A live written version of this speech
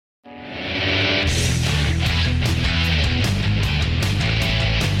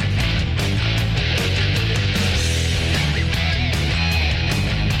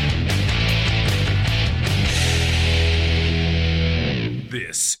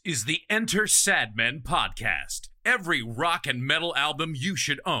is the Enter Sadmen podcast. Every rock and metal album you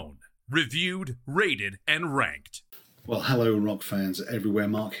should own. Reviewed, rated, and ranked. Well, hello, rock fans everywhere.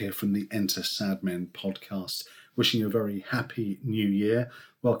 Mark here from the Enter Sadmen podcast. Wishing you a very happy new year.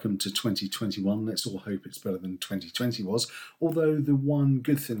 Welcome to 2021. Let's all hope it's better than 2020 was. Although the one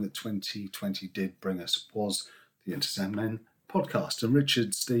good thing that 2020 did bring us was the Enter Sadmen podcast. And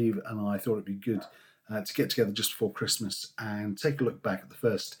Richard, Steve, and I thought it'd be good to get together just before Christmas and take a look back at the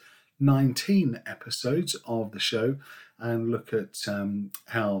first 19 episodes of the show and look at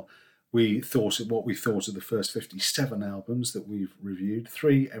what we thought of the first 57 albums that we've reviewed.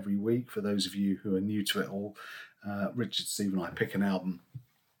 3 every week for those of you who are new to it all. Richard, Steve, and I pick an album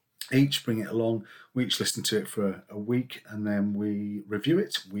each, bring it along. We each listen to it for a week and then we review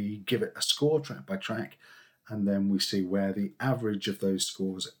it. We give it a score track by track, and then we see where the average of those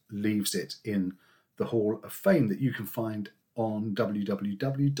scores leaves it in the Hall of Fame that you can find on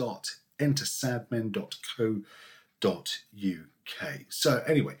www.entersadmen.co.uk. So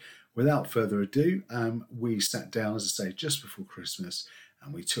anyway, without further ado, we sat down, as I say, just before Christmas,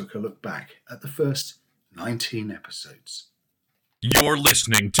 and we took a look back at the first 19 episodes. You're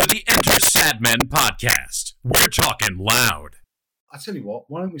listening to the Enter Sadmen podcast. We're talking loud. I tell you what,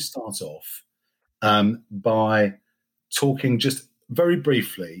 why don't we start off by talking just very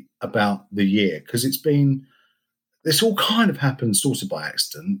briefly about the year, because this all kind of happened sort of by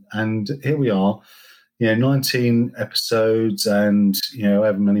accident, and here we are, 19 episodes and,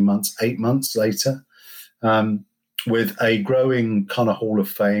 however many months, 8 months later, with a growing kind of Hall of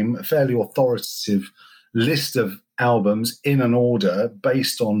Fame, a fairly authoritative list of albums in an order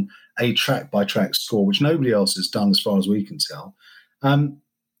based on a track-by-track score, which nobody else has done as far as we can tell.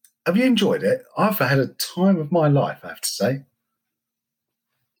 Have you enjoyed it? I've had a time of my life, I have to say.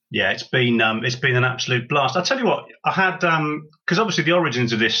 Yeah, it's been an absolute blast. I'll tell you what, I had, because obviously the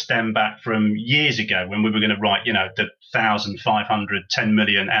origins of this stem back from years ago when we were going to write, the 1,500, 10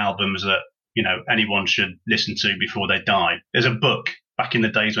 million albums that, anyone should listen to before they die. There's a book back in the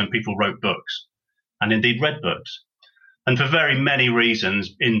days when people wrote books and indeed read books. And for very many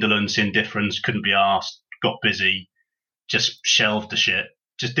reasons, indolence, indifference, couldn't be asked, got busy, just shelved the shit.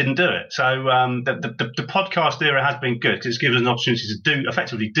 Just didn't do it. So the podcast era has been good because it's given us an opportunity to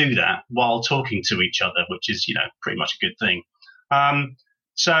effectively do that while talking to each other, which is, pretty much a good thing.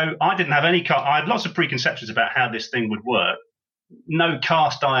 So I didn't have I had lots of preconceptions about how this thing would work. No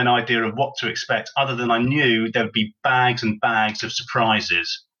cast iron idea of what to expect, other than I knew there would be bags and bags of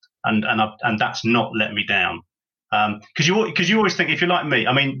surprises, and that's not let me down. Because you always think, if you're like me,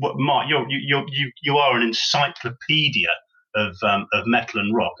 I mean, Mark, you are an encyclopedia of metal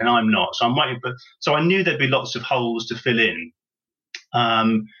and rock, and I'm not. So I'm waiting, so I knew there'd be lots of holes to fill in,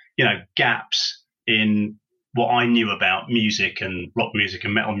 gaps in what I knew about music and rock music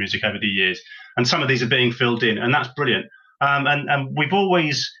and metal music over the years. And some of these are being filled in, and that's brilliant. And we've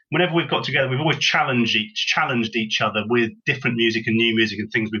always, whenever we've got together, we've always challenged each other with different music and new music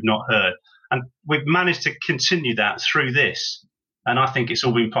and things we've not heard. And we've managed to continue that through this. And I think it's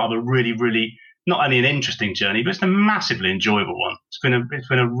all been part of a really, really, not only an interesting journey, but it's a massively enjoyable one. It's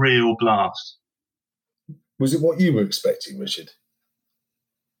been a real blast. Was it what you were expecting, Richard?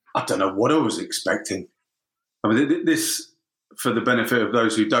 I don't know what I was expecting. I mean, this, for the benefit of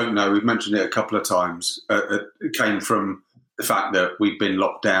those who don't know, we've mentioned it a couple of times. It came from the fact that we've been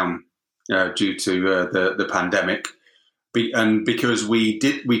locked down due to the pandemic, and because we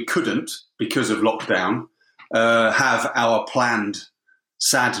couldn't, because of lockdown, have our planned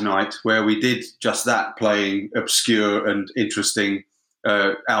sad night where we did just that, playing obscure and interesting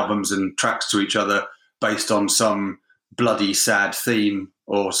albums and tracks to each other based on some bloody sad theme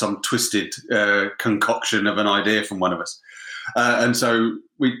or some twisted concoction of an idea from one of us. And so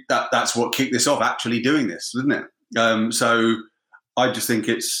that's what kicked this off, actually doing this, isn't it? So I just think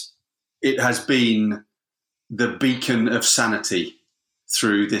it has been the beacon of sanity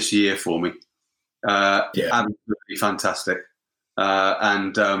through this year for me. Absolutely fantastic.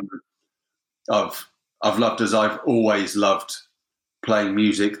 And I've loved, as I've always loved, playing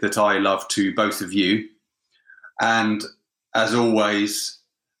music that I love to both of you. And as always,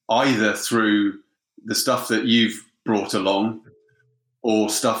 either through the stuff that you've brought along or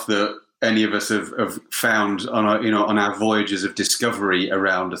stuff that any of us have found on our voyages of discovery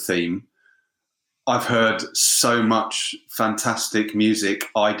around a theme, I've heard so much fantastic music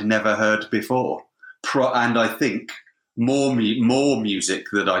I'd never heard before. And I think more music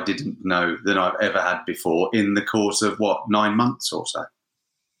that I didn't know than I've ever had before in the course of 9 months or so.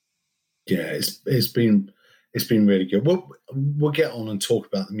 Yeah, it's been really good. We'll get on and talk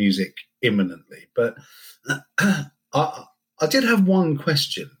about the music imminently, but I I did have one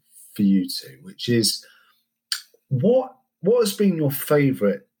question for you two, which is what has been your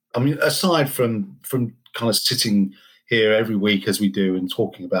favourite? I mean, aside from kind of sitting here every week as we do and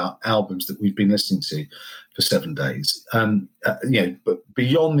talking about albums that we've been listening to for 7 days, but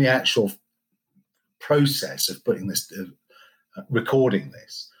beyond the actual process of putting this, recording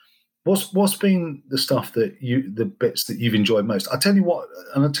this, what's been the stuff the bits that you've enjoyed most? I'll tell you what,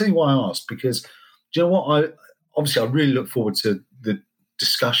 and I'll tell you why I asked, because do you know what? I really look forward to the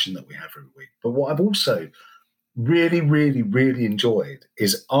discussion that we have every week. But what I've also really, really, really enjoyed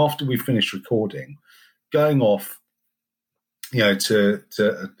is after we finish recording, going off, to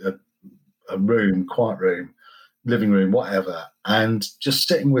a room, quiet room, living room, whatever, and just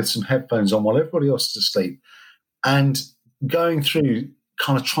sitting with some headphones on while everybody else is asleep and going through,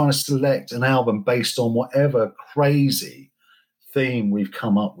 kind of trying to select an album based on whatever crazy theme we've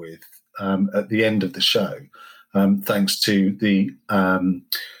come up with at the end of the show, thanks to the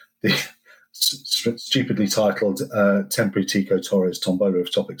stupidly titled Temporary Tico Torres Tombola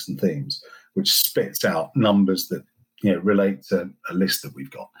of Topics and Themes, which spits out numbers that relate to a list that we've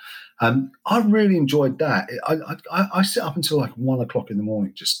got. I really enjoyed that. I sit up until like 1 o'clock in the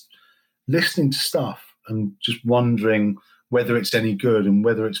morning just listening to stuff and just wondering whether it's any good and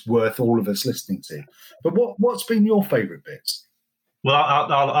whether it's worth all of us listening to. But what's been your favourite bits? Well,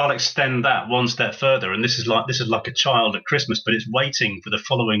 I'll extend that one step further, and this is like a child at Christmas, but it's waiting for the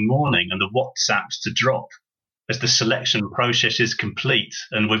following morning and the WhatsApps to drop as the selection process is complete,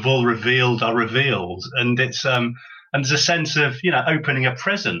 and we've all revealed our reveals, and it's and there's a sense of opening a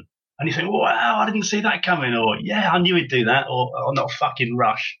present, and you think, wow, I didn't see that coming, or yeah, I knew he'd do that, or not fucking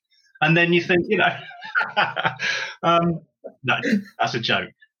rush, and then you think, no, that's a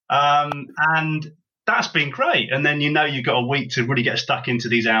joke, and that's been great. And then you've got a week to really get stuck into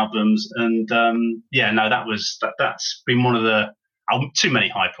these albums, and that's been one of the too many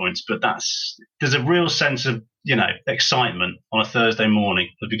high points, but there's a real sense of excitement on a Thursday morning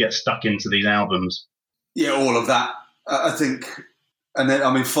as we get stuck into these albums. Yeah, all of that, I think, and then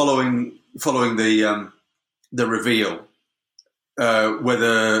I mean following the reveal,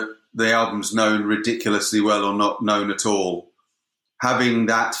 whether the album's known ridiculously well or not known at all, having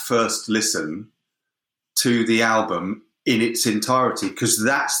that first listen to the album in its entirety, because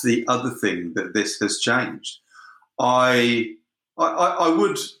that's the other thing that this has changed. I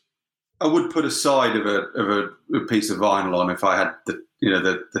would put a side of a piece of vinyl on if I had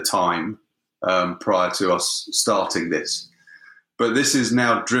the time prior to us starting this, but this is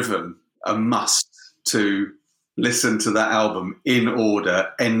now driven a must to listen to that album in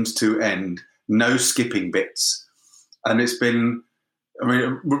order, end to end, no skipping bits, and it's been. I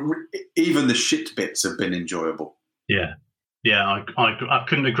mean, even the shit bits have been enjoyable. Yeah, I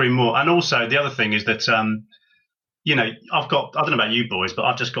couldn't agree more. And also, the other thing is that, I don't know about you boys, but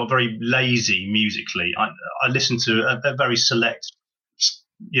I've just got very lazy musically. I listen to a very select,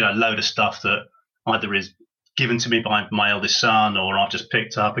 load of stuff that either is given to me by my eldest son, or I've just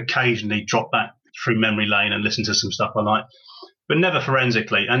picked up, occasionally drop back through memory lane and listen to some stuff I like, but never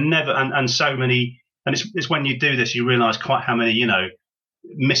forensically, and so many. And it's when you do this, you realise quite how many,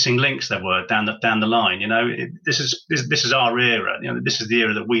 missing links there were down the line. This is our era. This is the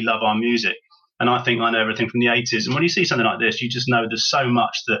era that we love our music, and I think I know everything from the 80s. And when you see something like this, you just know there's so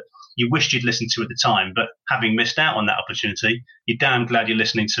much that you wished you'd listened to at the time, but having missed out on that opportunity, you're damn glad you're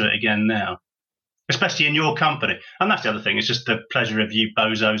listening to it again now, especially in your company. And that's the other thing. It's just the pleasure of you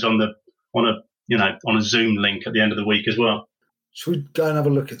bozos on a Zoom link at the end of the week as well. Should we go and have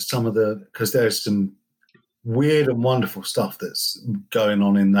a look at some of because there's some weird and wonderful stuff that's going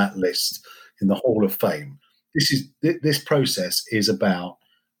on in that list in the Hall of Fame. This process is about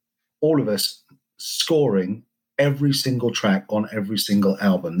all of us scoring every single track on every single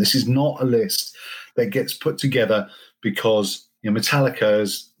album. This is not a list that gets put together because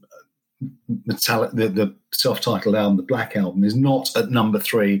Metallica's the self-titled album, the Black Album, is not at number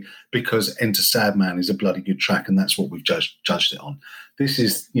 3 because Enter Sandman is a bloody good track and that's what we've judged it on. This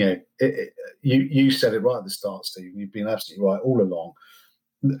is, you said it right at the start, Steve. You've been absolutely right all along.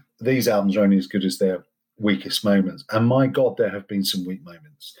 These albums are only as good as their weakest moments. And my God, there have been some weak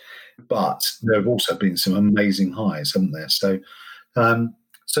moments. But there have also been some amazing highs, haven't there? So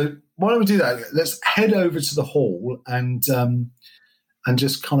why don't we do that? Let's head over to the hall and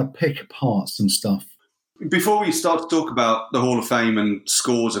just kind of pick apart some stuff. Before we start to talk about the Hall of Fame and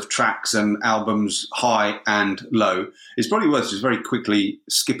scores of tracks and albums high and low, it's probably worth just very quickly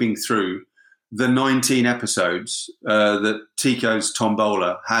skipping through the 19 episodes that Tico's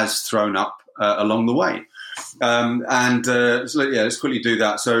Tombola has thrown up along the way. Let's quickly do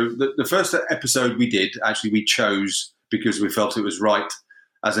that. So the first episode we did, actually we chose because we felt it was right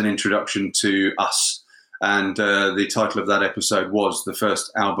as an introduction to us. And the title of that episode was The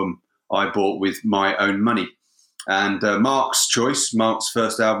First Album I Bought With My Own Money. And Mark's choice, Mark's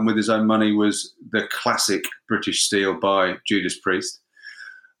first album with his own money, was the classic British Steel by Judas Priest.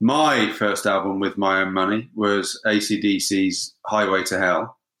 My first album with my own money was AC/DC's Highway to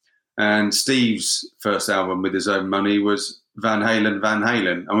Hell. And Steve's first album with his own money was Van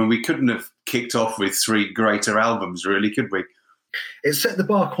Halen. I mean, we couldn't have kicked off with three greater albums, really, could we? It set the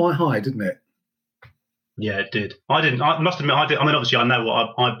bar quite high, didn't it? Yeah, it did. I must admit, I did. I mean, obviously, I know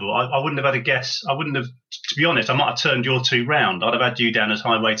what I bought. I wouldn't have had a guess. I wouldn't have, to be honest, I might have turned your two round. I'd have had you down as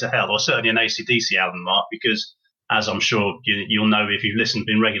Highway to Hell, or certainly an AC/DC album, Mark, because, as I'm sure you'll know if you've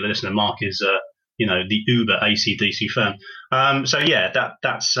been regular listener, Mark is, the uber AC/DC fan. So yeah,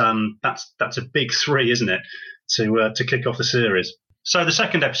 that's a big three, isn't it, to kick off the series. So the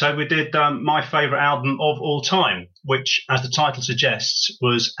second episode, we did my favourite album of all time, which, as the title suggests,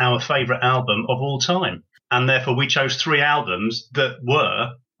 was our favourite album of all time. And therefore, we chose three albums that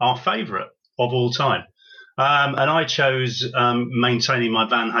were our favourite of all time. And I chose Maintaining My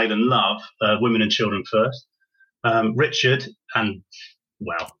Van Halen Love, Women and Children First. Richard, and,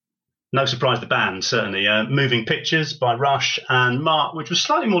 well, no surprise the band, certainly, Moving Pictures by Rush. And Mark, which was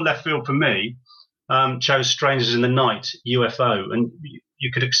slightly more left field for me, chose Strangers in the Night, UFO, and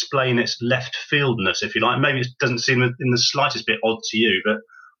you could explain its left fieldness, if you like. Maybe it doesn't seem in the slightest bit odd to you, but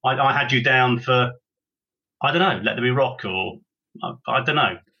I had you down for, I don't know, Let There Be Rock, or I don't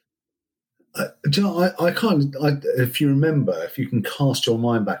know. Do you know, I kind of, if you remember, if you can cast your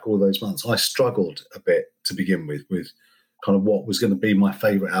mind back all those months, I struggled a bit to begin with kind of what was going to be my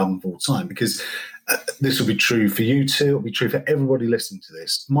favourite album of all time, because this will be true for you too, it'll be true for everybody listening to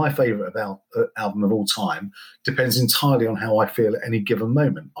this. My favourite album of all time depends entirely on how I feel at any given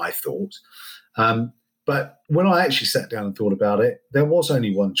moment, I thought. But when I actually sat down and thought about it, there was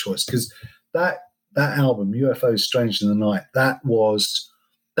only one choice, because that album, UFO's Strange in the Night, that was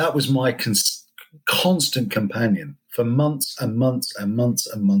my constant companion for months and months and months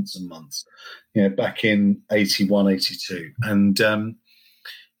and months and months, back in 81, 82. And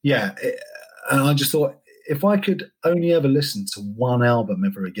and I just thought, if I could only ever listen to one album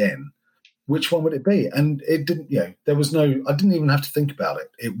ever again, which one would it be? And it didn't, there was no, I didn't even have to think about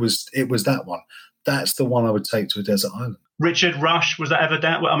it. It was that one. That's the one I would take to a desert island. Richard, Rush, was that ever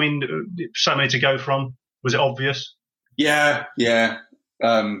that? I mean, so many to go from. Was it obvious? Yeah.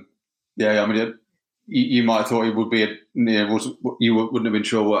 I mean, you might have thought it would be you wouldn't have been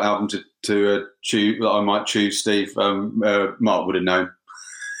sure what album to choose. That I might choose, Steve. Mark would have known.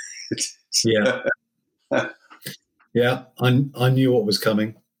 Yeah, I knew what was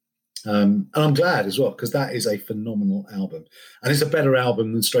coming, and I'm glad as well, because that is a phenomenal album, and it's a better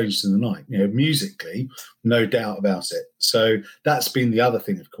album than Strangers in the Night. Musically, no doubt about it. So that's been the other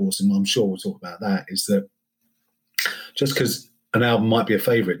thing, of course, and I'm sure we'll talk about that. Is that just because an album might be a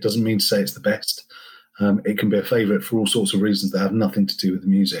favourite doesn't mean to say it's the best. It can be a favourite for all sorts of reasons that have nothing to do with the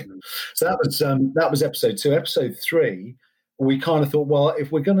music. So that was episode 2. Episode 3, we kind of thought, well,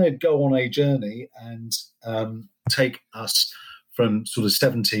 if we're going to go on a journey and take us from sort of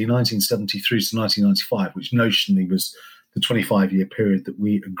 1973 to 1995, which notionally was the 25-year period that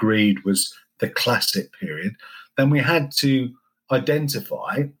we agreed was the classic period, then we had to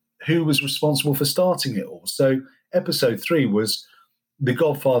identify who was responsible for starting it all. So episode 3 was The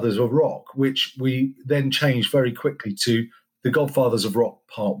Godfathers of Rock, which we then changed very quickly to The Godfathers of Rock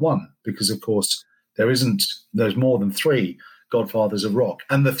Part 1, because, of course, there's more than 3 Godfathers of Rock.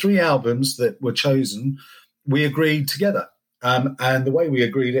 And the 3 albums that were chosen, we agreed together. And the way we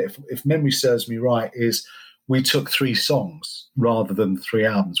agreed it, if memory serves me right, is we took 3 songs rather than 3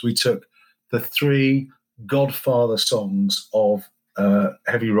 albums. We took the 3 Godfather songs of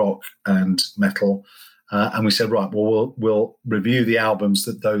heavy rock and metal, and we said, right, well, we'll review the albums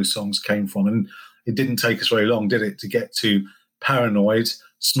that those songs came from. And it didn't take us very long, did it, to get to Paranoid,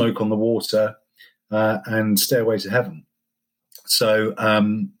 Smoke on the Water, and Stairway to Heaven. So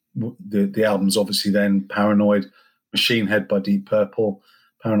the albums, obviously, then Paranoid, Machine Head by Deep Purple,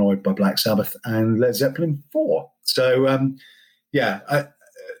 Paranoid by Black Sabbath, and Led Zeppelin 4. So, and I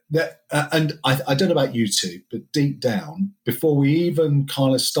don't know about you two, but deep down, before we even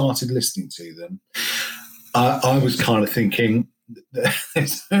kind of started listening to them, I was kind of thinking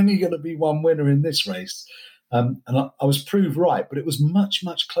there's only going to be one winner in this race. And I was proved right, but it was much,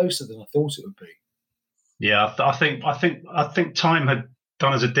 much closer than I thought it would be. Yeah, I think time had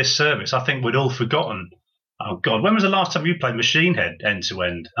done us a disservice. I think we'd all forgotten. Oh God, when was the last time you played Machine Head end to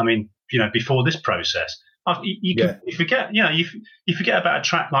end? I mean, before this process, you forget. You forget about a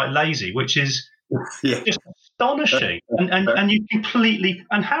track like Lazy, which is just astonishing. And you completely,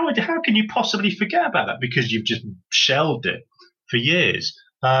 and how can you possibly forget about that? Because you've just shelved it for years.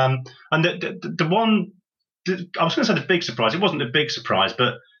 And the one, I was going to say the big surprise, it wasn't a big surprise,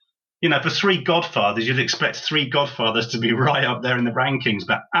 but for three Godfathers, you'd expect three Godfathers to be right up there in the rankings,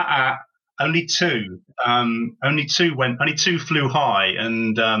 but only two. Only two flew high,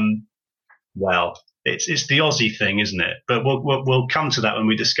 and well, it's the Aussie thing, isn't it? But we'll come to that when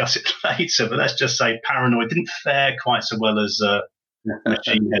we discuss it later. But let's just say Paranoid didn't fare quite so well as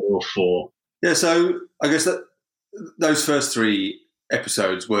Machine Head or 4. Yeah, so I guess that those first three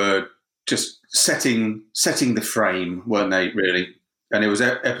episodes were just setting the frame, weren't they? Really, and it was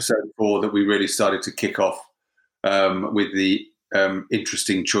episode 4 that we really started to kick off with the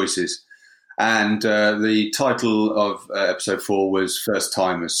interesting choices. And the title of episode 4 was First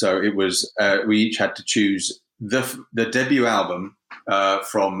Timers. So it was we each had to choose the debut album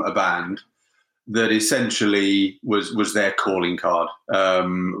from a band that essentially was their calling card,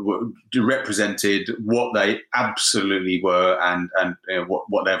 represented what they absolutely were and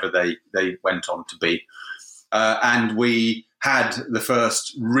whatever they went on to be. And we had the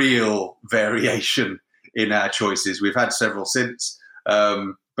first real variation in our choices. We've had several since.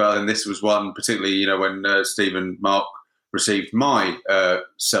 But this was one, particularly, when Steve and Mark received my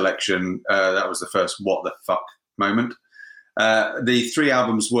selection, that was the first what the fuck moment. The three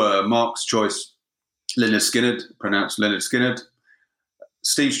albums were Mark's choice, Lynyrd Skynyrd, pronounced Lynyrd Skynyrd.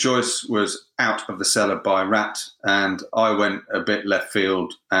 Steve's choice was Out of the Cellar by Rat, and I went a bit left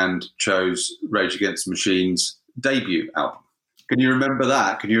field and chose Rage Against the Machine's debut album. Can you remember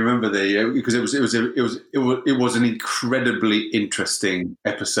that? Can you remember because it was an incredibly interesting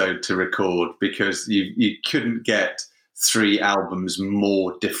episode to record because you couldn't get three albums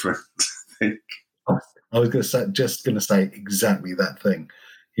more different. I think. I was going to say exactly that thing.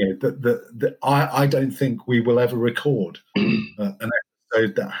 I don't think we will ever record an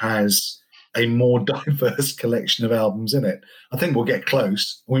episode that has a more diverse collection of albums in it. I think we'll get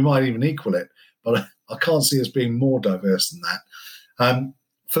close. We might even equal it, but I can't see us being more diverse than that.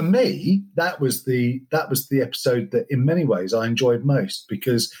 For me, that was the episode that, in many ways, I enjoyed most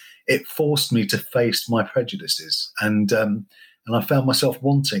because it forced me to face my prejudices, and I found myself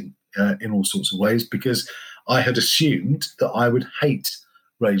wanting in all sorts of ways because I had assumed that I would hate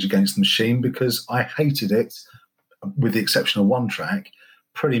Rage Against the Machine because I hated it, with the exception of one track,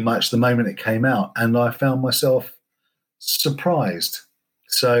 pretty much the moment it came out, and I found myself surprised.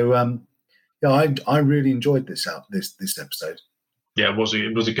 So, I really enjoyed this episode. Yeah, it was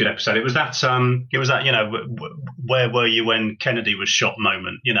a good episode. It was that where were you when Kennedy was shot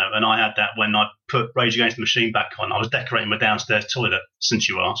moment, and I had that when I put Rage Against the Machine back on. I was decorating my downstairs toilet, since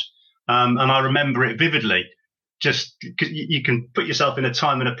you asked, and I remember it vividly. Just you can put yourself in a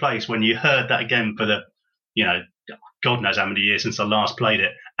time and a place when you heard that again for the, God knows how many years since I last played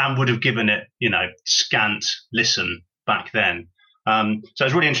it, and would have given it, scant listen back then. So it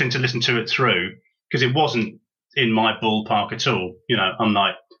was really interesting to listen to it through because it wasn't in my ballpark at all.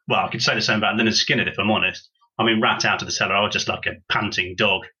 Unlike, I could say the same about Lynyrd Skynyrd if I'm honest. I mean, Rat Out of the Cellar, I was just like a panting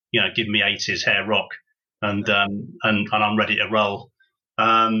dog. Give me 80s hair rock, and I'm ready to roll. So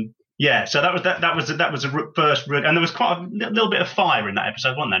that was the first, and there was quite a little bit of fire in that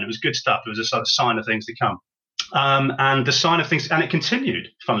episode, wasn't there? It was good stuff. It was a sort of sign of things to come, and the sign of things, and it continued.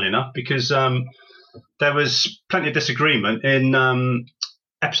 Funnily enough, because there was plenty of disagreement in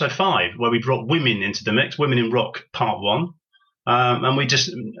episode 5, where we brought women into the mix, Women in Rock Part 1. And we just,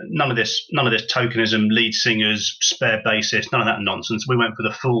 none of this tokenism, lead singers, spare bassist, none of that nonsense. We went for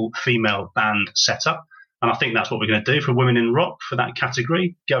the full female band setup. And I think that's what we're going to do for Women in Rock for that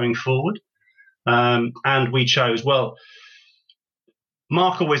category going forward. And we chose,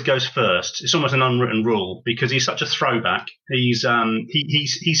 Mark always goes first. It's almost an unwritten rule because he's such a throwback. He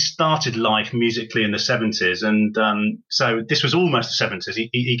started life musically in the 70s, and so this was almost the 70s.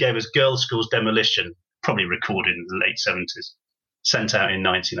 He gave us Girls' School's Demolition, probably recorded in the late 70s, sent out in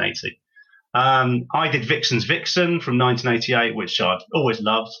 1980. I did Vixen's Vixen from 1988, which I'd always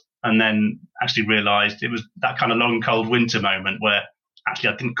loved, and then actually realised it was that kind of long, cold winter moment where actually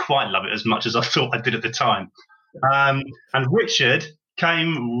I didn't quite love it as much as I thought I did at the time. And Richard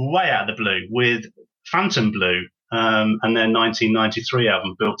came way out of the blue with Phantom Blue and their 1993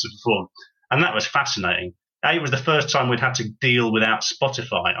 album Built to Perform, and that was fascinating. It was the first time we'd had to deal without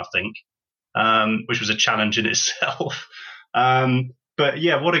Spotify, I think, which was a challenge in itself. But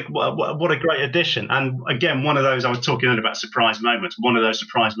yeah, what a great addition! And again, one of those, I was talking earlier about surprise moments. One of those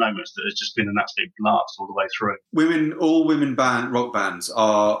surprise moments that has just been an absolute blast all the way through. All women rock bands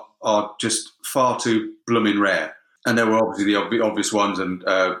are just far too blooming rare. And there were obviously the obvious ones, and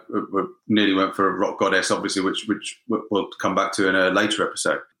nearly went for a Rock Goddess, obviously, which we'll come back to in a later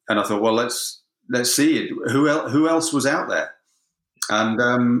episode. And I thought, well, let's see it. Who else was out there?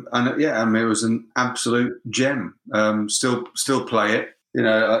 And yeah, I mean, it was an absolute gem. Still play it. You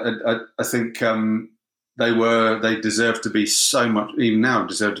know, I think they deserve to be so much. Even now,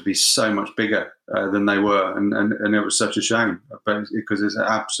 deserve to be so much bigger than they were, and it was such a shame because it's an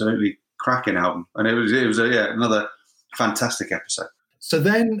absolutely cracking album, and it was another fantastic episode. So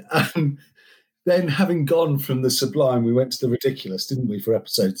then having gone from the sublime, we went to the ridiculous, didn't we, for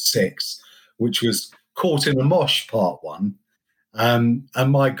episode 6, which was Caught in a Mosh Part 1. And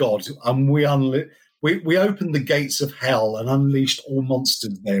my God, we opened the gates of hell and unleashed all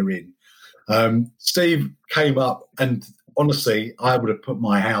monsters therein. Steve came up, and honestly, I would have put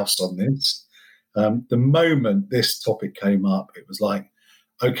my house on this. The moment this topic came up, it was like,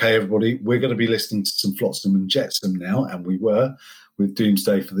 okay, everybody, we're going to be listening to some Flotsam and Jetsam now, and we were, with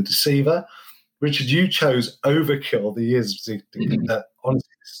Doomsday for the Deceiver. Richard, you chose Overkill, the Years of Decay.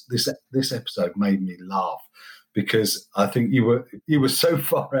 Honestly, this episode made me laugh because I think you were so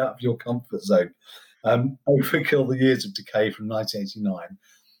far out of your comfort zone. Overkill, the Years of Decay from 1989.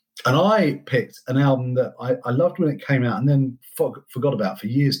 And I picked an album that I loved when it came out and then forgot about for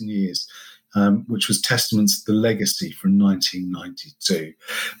years and years, which was Testaments The Legacy from 1992.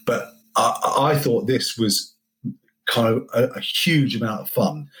 But I thought this was kind of a huge amount of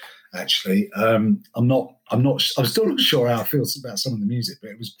fun, actually. I'm still not sure how I feel about some of the music,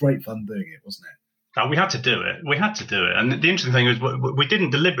 but it was great fun doing it, wasn't it? We had to do it. And the interesting thing was we didn't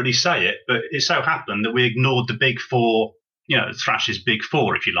deliberately say it, but it so happened that we ignored the big four, you know, Thrash's big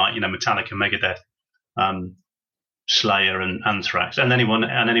four, if you like, you know, Metallica, Megadeth, Slayer and Anthrax, and anyone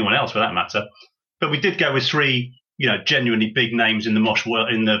else for that matter. But we did go with 3, you know, genuinely big names in the mosh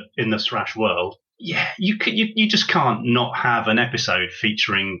world, in the thrash world. Yeah, you just can't not have an episode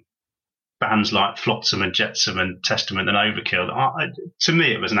featuring bands like Flotsam and Jetsam and Testament and Overkill. To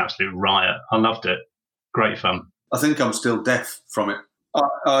me, it was an absolute riot. I loved it. Great fun. I think I'm still deaf from it.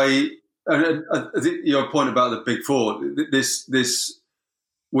 I think your point about the big four, this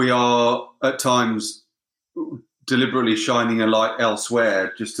we are at times deliberately shining a light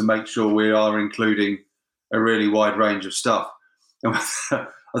elsewhere just to make sure we are including a really wide range of stuff. And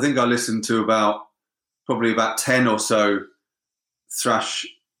I think I listened to probably about 10 or so thrash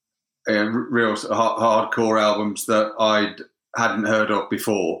real hardcore albums that I hadn't heard of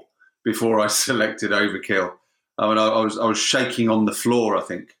before I selected Overkill. I mean, I was shaking on the floor, I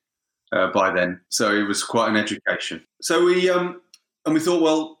think, by then. So it was quite an education. So we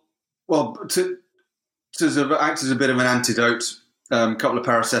thought, well, to sort of act as a bit of an antidote, a couple of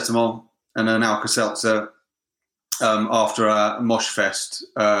paracetamol and an Alka-Seltzer after our mosh fest,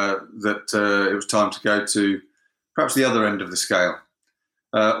 that it was time to go to perhaps the other end of the scale,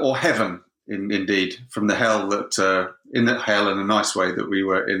 or heaven, indeed, from the hell that in that hell in a nice way that we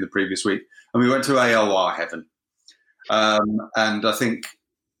were in the previous week, and we went to AOR heaven, and I think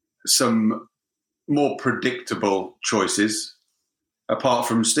some more predictable choices apart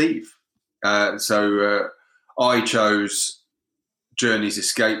from Steve. So I chose Journey's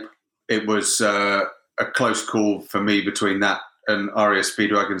Escape. It was a close call for me between that and REO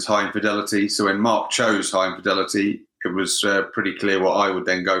Speedwagon's High Infidelity. So when Mark chose High Infidelity, it was pretty clear what I would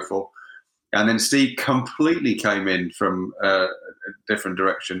then go for. And then Steve completely came in from a different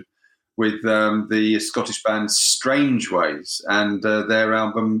direction with the Scottish band Strange Ways and their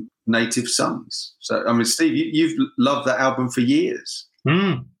album Native Sons. So, I mean, Steve, you've loved that album for years.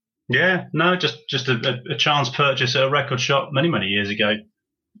 Yeah, no, just a chance purchase at a record shop many, many years ago.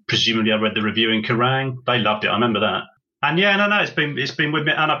 Presumably I read the review in Kerrang. They loved it. I remember that. And yeah, no, it's been with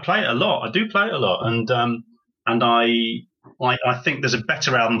me, and I play it a lot. I do play it a lot, and I think there's a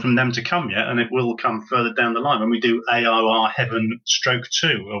better album from them to come yet, and it will come further down the line when we do AOR Heaven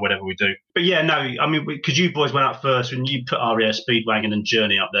 /2 or whatever we do. But yeah, no, I mean, because you boys went out first and you put REO Speedwagon and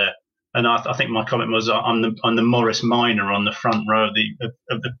Journey up there, and I think my comment was on the Morris Minor on the front row of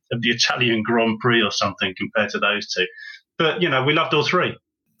the Italian Grand Prix or something compared to those two. But you know, we loved all 3.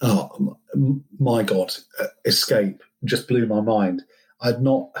 Oh my God, Escape just blew my mind. I'd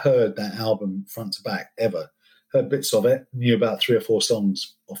not heard that album front to back ever. Heard bits of it, knew about 3 or 4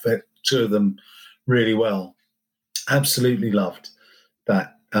 songs off it, 2 of them really well. Absolutely loved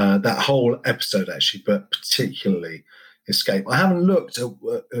that whole episode, actually, but particularly Escape. I haven't looked at,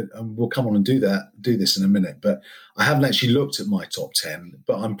 and we'll come on and do this in a minute, but I haven't actually looked at my top 10,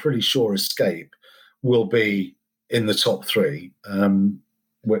 but I'm pretty sure Escape will be in the top 3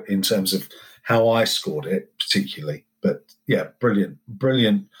 in terms of how I scored it, particularly. But yeah, brilliant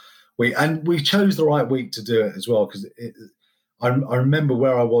week, and we chose the right week to do it as well, because I remember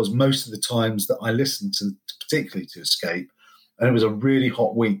where I was most of the times that I listened to, particularly to Escape, and it was a really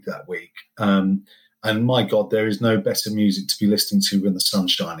hot week that week. And my God, there is no better music to be listening to when the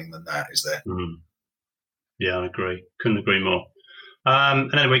sun's shining than that, is there? Mm. Yeah, I agree. Couldn't agree more.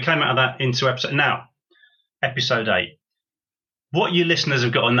 And anyway, we came out of that into episode 8. What you listeners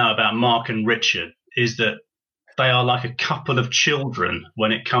have got to know about Mark and Richard is that they are like a couple of children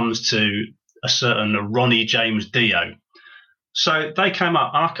when it comes to a certain Ronnie James Dio. So they came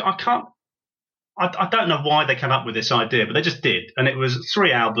up. I don't know why they came up with this idea, but they just did. And it was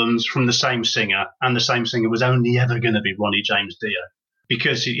 3 albums from the same singer, and the same singer was only ever going to be Ronnie James Dio,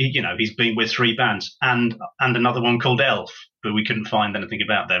 because he's been with 3 bands and another one called Elf, but we couldn't find anything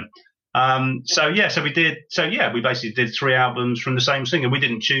about them. We basically did 3 albums from the same singer. We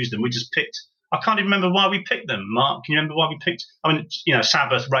didn't choose them. We just picked. I can't even remember why we picked them. Mark, can you remember why we picked? I mean,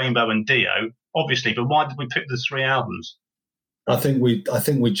 Sabbath, Rainbow, and Dio, obviously, but why did we pick the 3 albums? I think we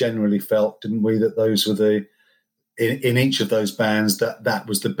generally felt, didn't we, that those were in each of those bands that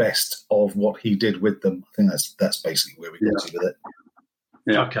was the best of what he did with them. I think that's basically where we got to with it.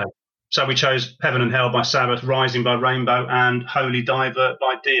 Yeah. Okay. So we chose Heaven and Hell by Sabbath, Rising by Rainbow, and Holy Diver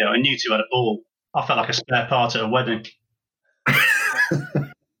by Dio. And you two had a ball. I felt like a spare part at a wedding.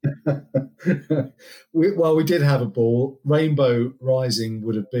 We did have a ball. Rainbow Rising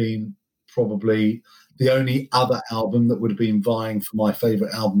would have been probably the only other album that would have been vying for my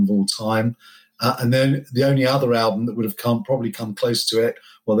favourite album of all time. And then the only other album that would have probably come close to it,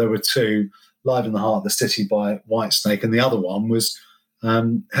 well, there were 2, Live in the Heart of the City by Whitesnake, and the other one was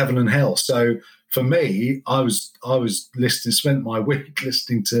Heaven and Hell. So for me, I was spent my week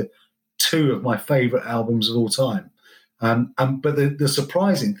listening to 2 of my favourite albums of all time. But the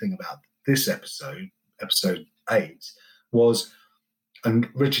surprising thing about this episode 8, was, and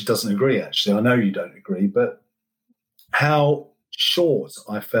Richard doesn't agree, actually, I know you don't agree, but how short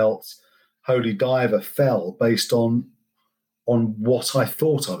I felt Holy Diver fell based on what I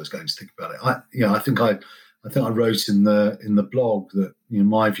thought I was going to think about it. I think I wrote in the blog that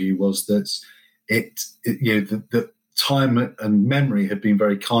my view was that the time and memory had been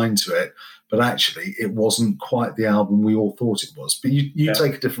very kind to it, but actually it wasn't quite the album we all thought it was. But you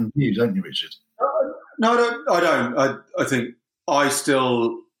take a different view, don't you, Richard? No, I don't. I think I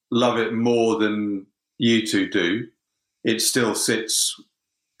still love it more than you two do. It still sits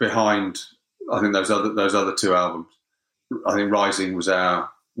behind, I think, those other 2 albums. I think Rising was our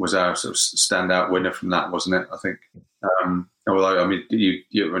sort of standout winner from that, wasn't it? I think. Although, I mean, you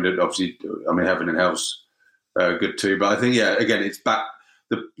obviously, I mean, Heaven and Hell's good too. But I think, again, it's back.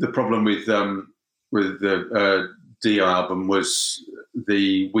 The problem with the Dio album was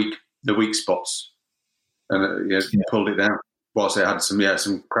the weak spots, and pulled it down. Whilst it had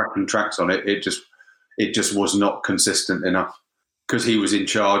some cracking tracks on it, it just was not consistent enough, because he was in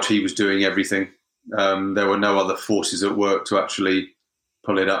charge. He was doing everything. There were no other forces at work to actually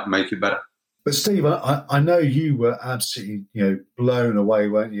pull it up and make it better. But Steve, I know you were absolutely blown away,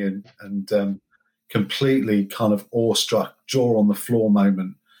 weren't you? And completely kind of awestruck, jaw on the floor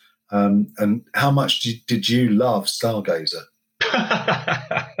moment. And how much did you love Stargazer?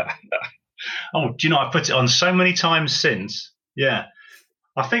 Oh, do you know, I've put it on so many times since. Yeah,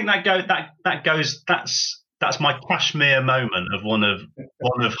 I think that's my Kashmir moment of one of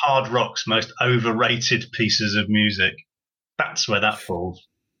hard rock's most overrated pieces of music. That's where that falls.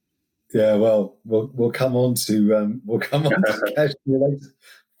 Yeah, well, we'll come on to Kashmir later.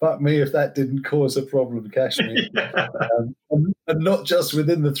 Fuck me if that didn't cause a problem, Kashmir, and not just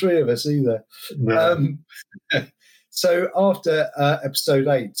within the 3 of us either. No. So after episode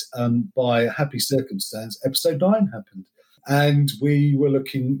 8, by happy circumstance, episode 9 happened. And we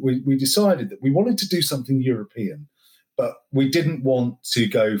decided that we wanted to do something European, but we didn't want to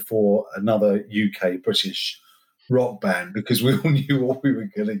go for another UK British rock band, because we all knew what we were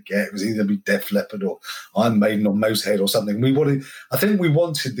going to get. It was either be Def Leppard or Iron Maiden or Motorhead or something. We wanted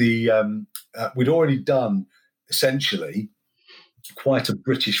we'd already done essentially quite a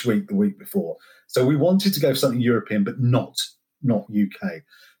British week the week before. So we wanted to go for something European, but not UK.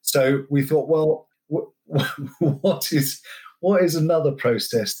 So we thought, well, what is another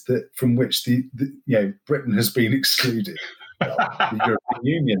process from which the Britain has been excluded? Well, the European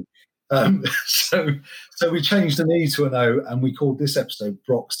Union. So we changed an E to an O, and we called this episode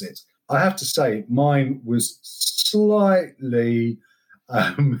Broxit. I have to say, mine was slightly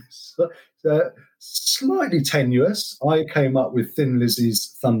tenuous. I came up with Thin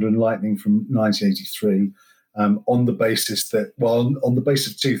Lizzy's Thunder and Lightning from 1983 on the basis of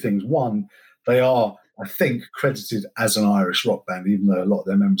 2 things. One, they are I think, credited as an Irish rock band, even though a lot of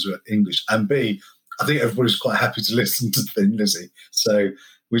their members were English. And B, I think everybody was quite happy to listen to Thin Lizzy. So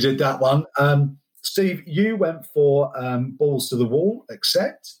we did that one. Steve, you went for Balls to the Wall,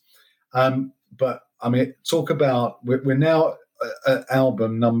 Accept. But, I mean, talk about, we're now at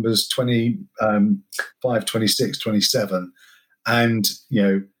album numbers 25, 26, 27. And,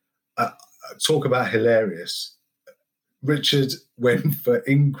 talk about hilarious. Richard went for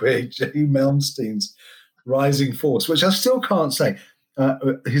Ingrid J. Malmsteen's Rising Force, which I still can't say.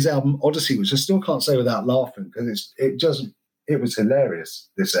 His album Odyssey, which I still can't say without laughing, because it was hilarious,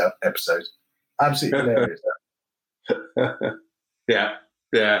 this episode. Absolutely hilarious. Yeah.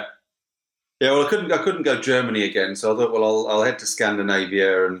 Well, I couldn't go Germany again, so I thought, well, I'll head to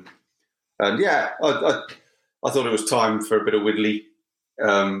Scandinavia, and yeah, I thought it was time for a bit of Widley.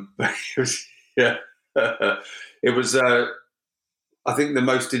 It was, I think, the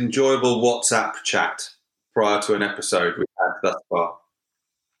most enjoyable WhatsApp chat prior to an episode we've had thus far.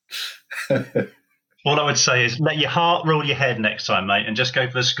 All I would say is let your heart rule your head next time, mate, and just go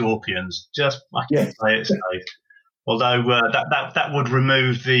for the Scorpions. Just fucking play it safe. Although that would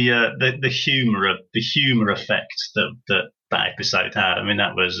remove the humour effect that episode had. I mean,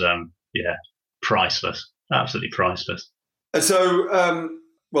 that was priceless, absolutely priceless. So,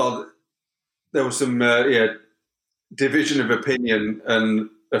 there was some division of opinion and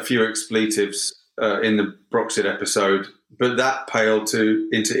a few expletives in the Brexit episode, but that paled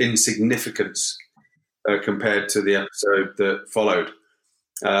into insignificance compared to the episode that followed.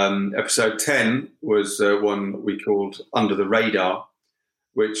 Episode 10 was one we called Under the Radar,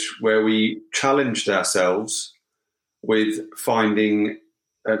 where we challenged ourselves with finding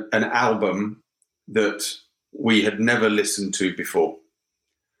an album that we had never listened to before.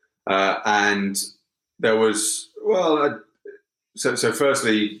 And there was, so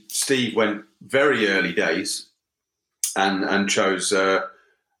firstly, Steve went very early days and chose the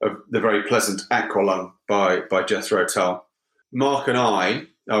very pleasant Aqualung by Jethro Tull. Mark and I,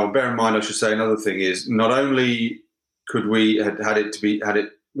 bear in mind, I should say another thing is, not only could we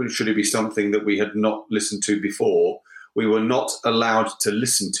should it be something that we had not listened to before, we were not allowed to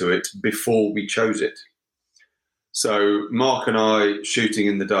listen to it before we chose it. So Mark and I, shooting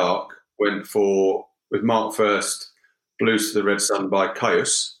in the dark, went for, with Mark first, Blues to the Red Sun by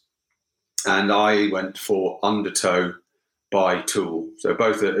Caius, and I went for Undertow by Tool. So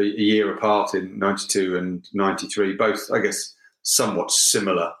both a year apart in 92 and 93, both, I guess, somewhat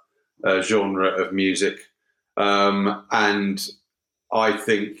similar genre of music. And I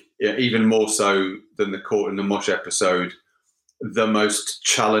think, even more so than the Caught in the Mosh episode, the most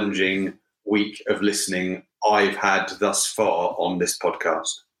challenging week of listening I've had thus far on this podcast.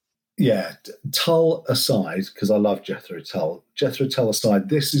 Yeah, Tull aside, because I love Jethro Tull. Jethro Tull aside,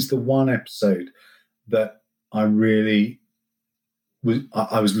 this is the one episode that I really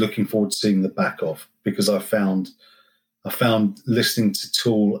was looking forward to seeing the back of, because I found listening to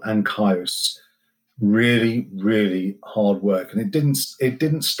Tool and Caius really, really hard work, and it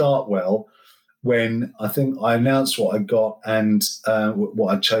didn't start well when I think I announced what I got and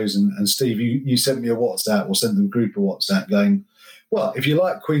what I'd chosen. And Steve, you sent me a WhatsApp, or sent them a group of WhatsApp going, well, if you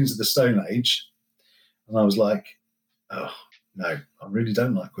like Queens of the Stone Age. And I was like, oh, no, I really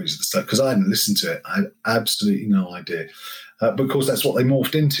don't like Queens of the Stone, because I hadn't listened to it. I had absolutely no idea. But of course, that's what they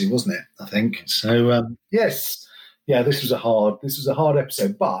morphed into, wasn't it? I think. So, yes. Yeah, this was a hard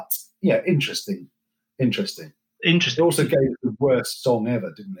episode, but yeah, interesting. It also gave the worst song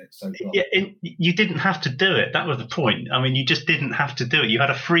ever, didn't it? So you didn't have to do it. That was the point. I mean, you just didn't have to do it. You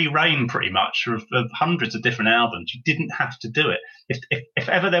had a free reign, pretty much, of hundreds of different albums. You didn't have to do it. If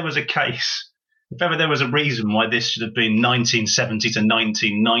ever there was a case, if ever there was a reason why this should have been 1970 to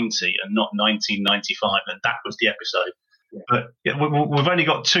 1990 and not 1995, then that was the episode. Yeah. But we've only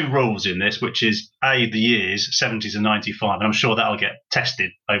got two rules in this, which is A, the years, 70s and 95, and I'm sure that'll get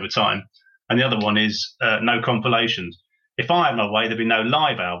tested over time. And the other one is no compilations. If I had my way, there'd be no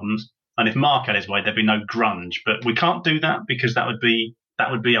live albums, and if Mark had his way, there'd be no grunge. But we can't do that, because that would be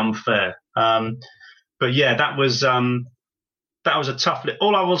unfair. But yeah, that was a tough.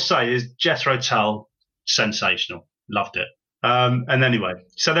 All I will say is Jethro Tull, sensational, loved it. And anyway,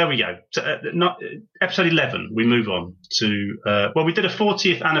 so there we go. Episode 11, we move on to we did a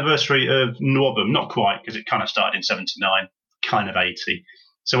 40th anniversary of Norbum, not quite, because it kind of started in 79, kind of 80.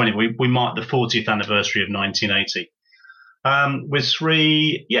 So anyway, we marked the 40th anniversary of 1980 with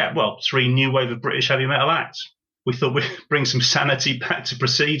three new wave of British heavy metal acts. We thought we'd bring some sanity back to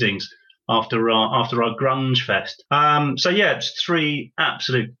proceedings after our grunge fest. It's three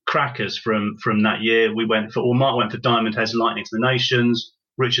absolute crackers from that year. Mark went for Diamond Head's Lightning to the Nations.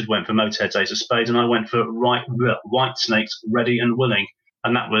 Richard went for Motorhead's Ace of Spades, and I went for Whitesnake's Ready and Willing.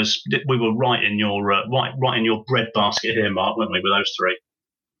 And we were right in your right in your breadbasket here, Mark, weren't we, with those three?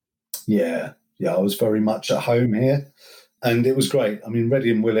 Yeah, I was very much at home here, and it was great. I mean, Ready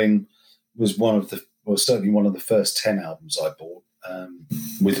and Willing was certainly one of the first 10 albums I bought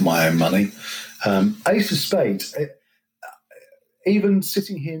with my own money. Ace of Spades, even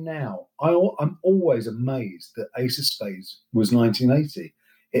sitting here now, I'm always amazed that Ace of Spades was 1980.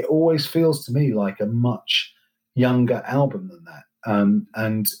 It always feels to me like a much younger album than that.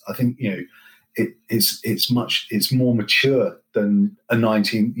 And I think, it's more mature than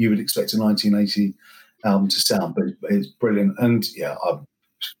you would expect a 1980 album to sound, but it's brilliant. And yeah,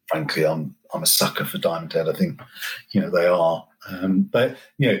 frankly, I'm a sucker for Diamond Head. I think, they are. But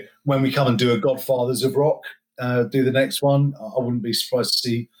when we come and do a Godfathers of Rock, do the next one, I wouldn't be surprised to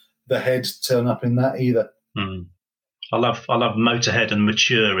see the Head turn up in that either. Mm. I love Motorhead and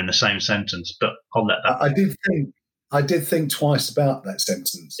mature in the same sentence, but I'll let that. I did think twice about that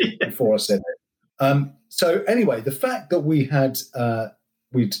sentence before I said it. So anyway, the fact that we'd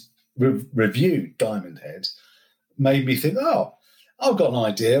reviewed Diamond Head made me think, I've got an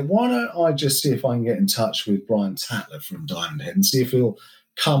idea. Why don't I just see if I can get in touch with Brian Tatler from Diamond Head and see if he'll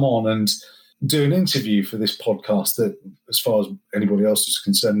come on and do an interview for this podcast that, as far as anybody else is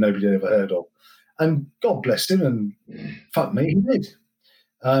concerned, nobody had ever heard of. And God bless him, and fuck me, he did.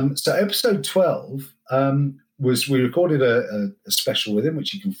 So episode 12 we recorded a special with him,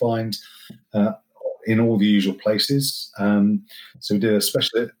 which you can find in all the usual places. So we did a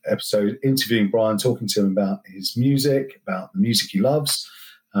special episode interviewing Brian, talking to him about his music, about the music he loves,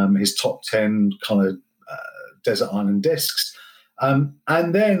 his top 10 kind of Desert Island Discs. And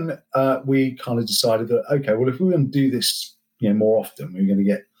then we kind of decided that, okay, well, if we're going to do this more often, we're going to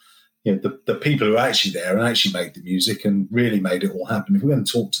get the people who are actually there and actually made the music and really made it all happen. If we're going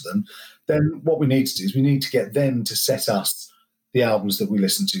to talk to them, then what we need to do is we need to get them to set us the albums that we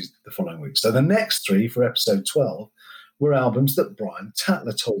listen to the following week. So the next 3 for episode 12 were albums that Brian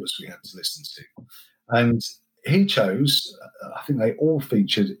Tatler told us we had to listen to. And he chose, I think they all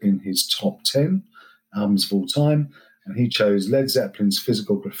featured in his top 10 albums of all time. And he chose Led Zeppelin's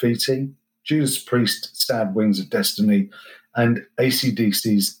Physical Graffiti, Judas Priest, Sad Wings of Destiny, and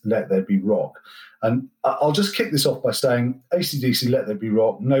AC/DC's Let There Be Rock. And I'll just kick this off by saying AC/DC Let There Be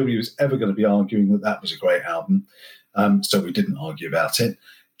Rock, nobody was ever going to be arguing that was a great album, so we didn't argue about it.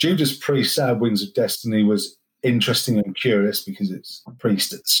 Judas Priest, Sad Wings of Destiny was interesting and curious because it's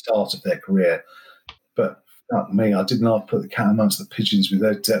Priest at the start of their career. But fuck me, I did not put the cat amongst the pigeons with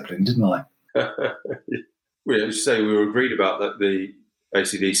Led Zeppelin, didn't I? Well, as you say, we were agreed about that the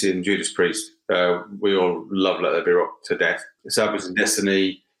AC/DC and Judas Priest. We all love Let There Be Rock to death. Sad Wings of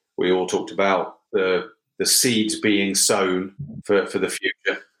Destiny, we all talked about the seeds being sown for the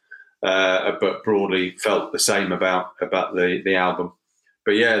future, but broadly felt the same about the album.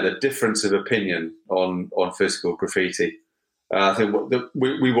 But yeah, the difference of opinion on Physical Graffiti, I think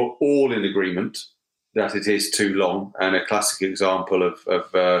we were all in agreement that it is too long and a classic example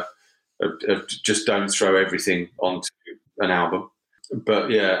of just don't throw everything onto an album. But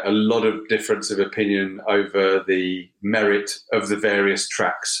yeah, a lot of difference of opinion over the merit of the various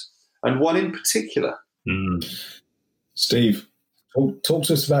tracks, and one in particular. Steve, talk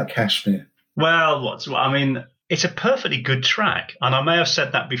to us about Kashmir. Well, it's a perfectly good track, and I may have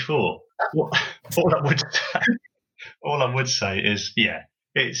said that before. All I would say is, yeah,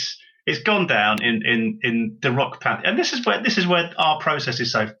 it's gone down in the rock pantheon, and this is where our process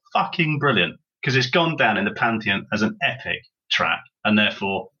is so fucking brilliant, because it's gone down in the pantheon as an epic track, and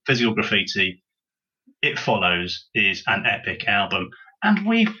therefore Physical Graffiti, It Follows, is an epic album, and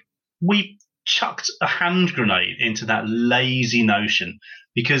we chucked a hand grenade into that lazy notion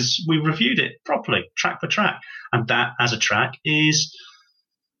because we reviewed it properly, track for track, and that as a track it's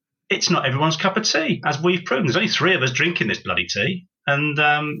not everyone's cup of tea, as we've proven. There's only 3 of us drinking this bloody tea, and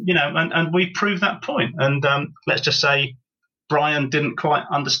and we proved that point. And let's just say Brian didn't quite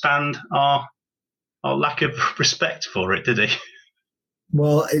understand our lack of respect for it, did he?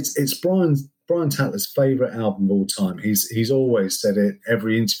 Well, it's Brian Tatler's favourite album of all time. He's always said it.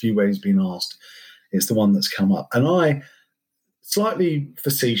 Every interview where he's been asked, it's the one that's come up. And I, slightly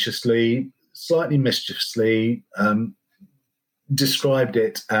facetiously, slightly mischievously, described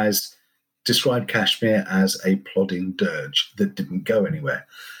Kashmir as a plodding dirge that didn't go anywhere.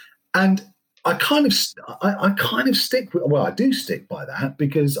 And I kind of stick with, well, I do stick by that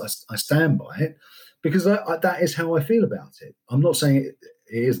because I stand by it, because that is how I feel about it. I'm not saying it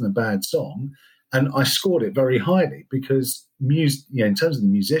isn't a bad song, and I scored it very highly because in terms of the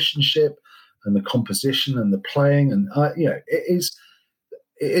musicianship and the composition and the playing, and it is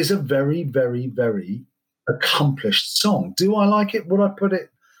it is a very, very, very accomplished song. Do I like it? Would I put it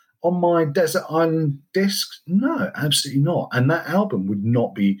on my Desert Island disc? No, absolutely not. And that album would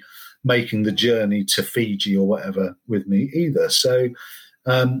not be making the journey to Fiji or whatever with me either. So,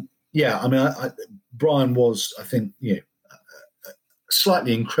 Brian was, I think,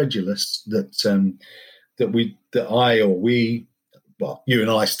 slightly incredulous that you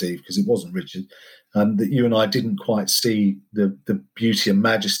and I, Steve, because it wasn't Richard, that you and I didn't quite see the beauty and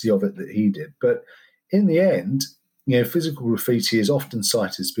majesty of it that he did. But in the end, Physical Graffiti is often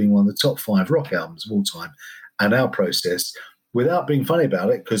cited as being one of the top 5 rock albums of all time, and Our Process, without being funny about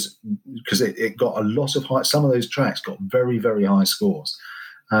it, because it got a lot of high. Some of those tracks got very, very high scores.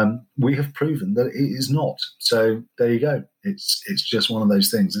 We have proven that it is not. So there you go. It's just one of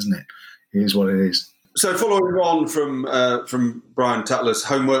those things, isn't it? It is what it is. So following on from Brian Tatler's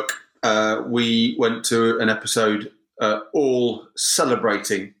homework, we went to an episode all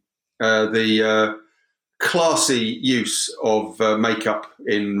celebrating the classy use of makeup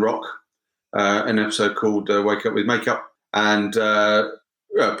in rock, an episode called Wake Up With Makeup, and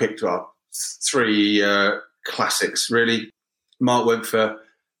picked up 3 classics, really. Mark went for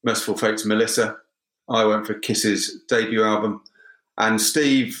Merciful Fate's Melissa. I went for Kiss's debut album. And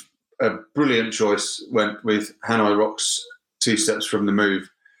Steve, a brilliant choice, went with Hanoi Rocks' Two Steps From the Move.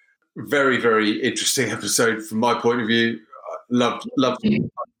 Very, very interesting episode from my point of view. Loved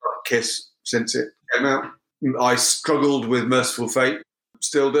Kiss since it came out. I struggled with Merciful Fate,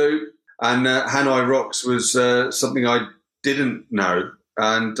 still do. And Hanoi Rocks was something I didn't know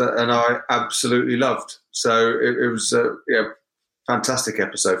and I absolutely loved. So it was fantastic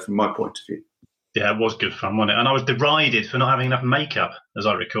episode from my point of view. Yeah, it was good fun, wasn't it? And I was derided for not having enough makeup, as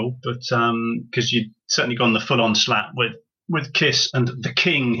I recall, but because you'd certainly gone the full-on slap with Kiss and the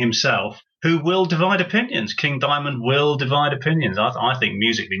King himself, who will divide opinions. King Diamond will divide opinions. I think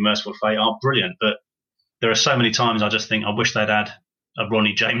musically Merciful Fate are brilliant, but there are so many times I just think I wish they'd had a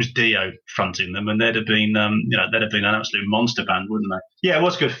Ronnie James Dio fronting them, and they'd have been an absolute monster band, wouldn't they? Yeah, it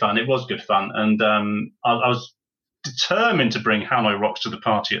was good fun. And I was determined to bring Hanoi Rocks to the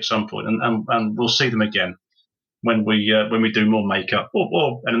party at some point, and we'll see them again when we do more makeup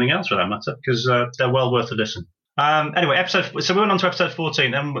or anything else for that matter, because they're well worth a listen. Anyway, so we went on to episode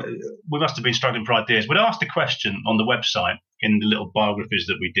 14, and we must have been struggling for ideas. We'd asked a question on the website in the little biographies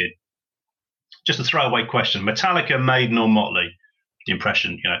that we did, just a throwaway question: Metallica, Maiden, or Motley? The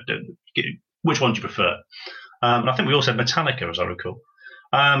impression, which one do you prefer? And I think we all said Metallica, as I recall.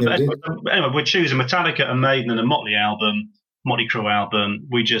 But anyway, we're choosing Metallica, a Maiden, and a Motley Crue album.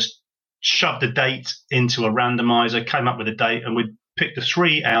 We just shoved a date into a randomizer, came up with a date, and we picked the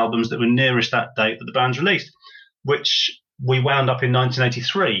 3 albums that were nearest that date that the band's released, which we wound up in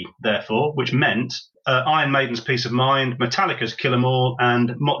 1983, therefore, which meant Iron Maiden's Peace of Mind, Metallica's Kill 'Em All,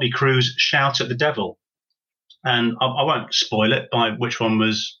 and Motley Crue's Shout at the Devil. And I won't spoil it by which one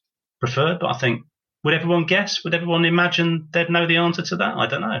was preferred, but I think, would everyone guess? Would everyone imagine they'd know the answer to that? I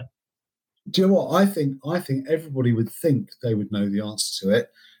don't know. Do you know what? I think everybody would think they would know the answer to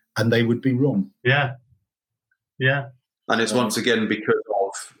it, and they would be wrong. Yeah. And it's once again because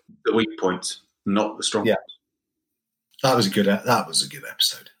of the weak points, not the strong points. That was a good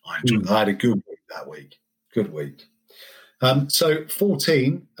episode. I enjoyed it. I had a good week that week. Good week. So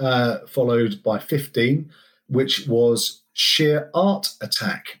 14 followed by 15, which was Sheer Art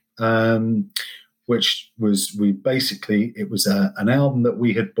Attack, which was it was an album that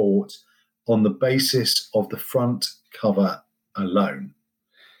we had bought on the basis of the front cover alone.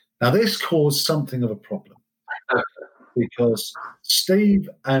 Now, this caused something of a problem because Steve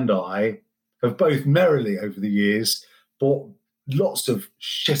and I have both merrily over the years bought lots of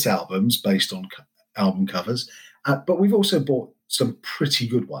shit albums based on album covers, but we've also bought some pretty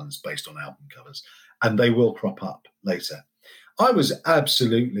good ones based on album covers, and they will crop up later. I was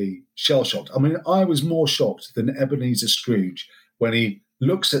absolutely shell-shocked. I mean, I was more shocked than Ebenezer Scrooge when he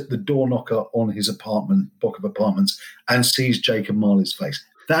looks at the door knocker on his book of apartments and sees Jacob Marley's face.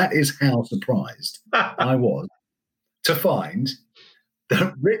 That is how surprised I was to find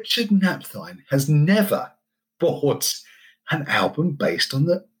that Richard Napthine has never bought an album based on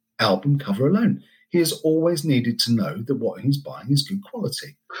the album cover alone. He has always needed to know that what he's buying is good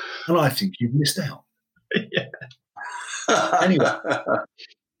quality. And I think you've missed out. Yeah.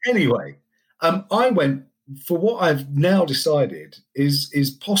 Anyway, I went for what I've now decided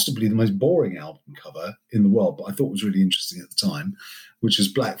is possibly the most boring album cover in the world, but I thought was really interesting at the time, which was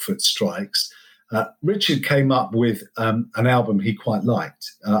Blackfoot Strikes. Richard came up with an album he quite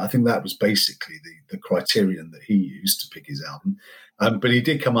liked. I think that was basically the criterion that he used to pick his album. But he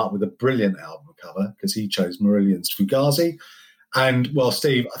did come up with a brilliant album cover because he chose Marillion's Fugazi. And well,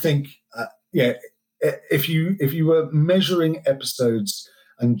 Steve, I think if you were measuring episodes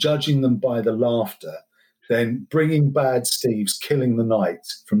and judging them by the laughter, then bringing Bad Steve's Killing the Night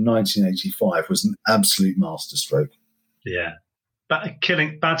from 1985 was an absolute masterstroke. Yeah.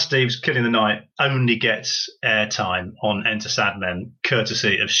 Bad Steve's Killing the Night only gets airtime on Enter Sadmen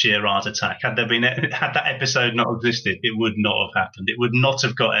courtesy of sheer art attack. Had that episode not existed, it would not have happened. It would not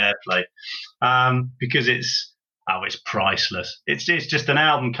have got airplay because it's priceless. It's just an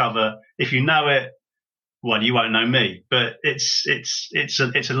album cover. If you know it, well, you won't know me. But it's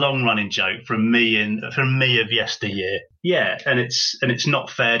a long running joke from me of yesteryear. Yeah, and it's not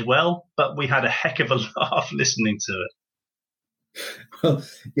fared well, but we had a heck of a laugh listening to it. Well,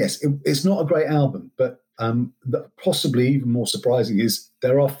 yes, it's not a great album, but possibly even more surprising is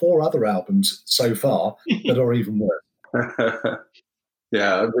there are 4 other albums so far that are even worse.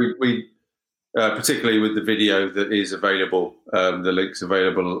 Yeah, we particularly with the video that is available, the link's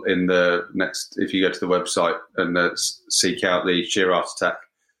available in the next, if you go to the website and seek out the Sheer Art Attack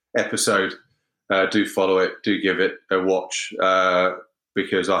episode, do follow it, do give it a watch,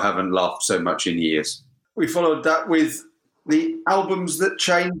 because I haven't laughed so much in years. We followed that with the albums that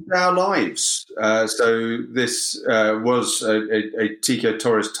changed our lives. So this was a Tico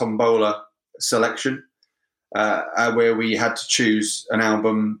Torres Tombola selection, where we had to choose an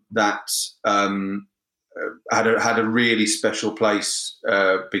album that had a really special place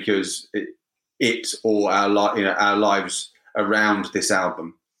because it or our lives around this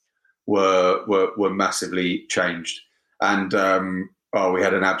album were massively changed. And we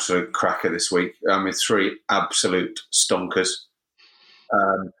had an absolute cracker this week. With 3 absolute stonkers.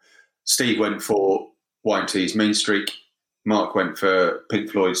 Steve went for Y&T's Mean Streak. Mark went for Pink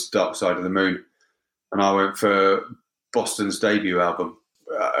Floyd's Dark Side of the Moon. And I went for Boston's debut album.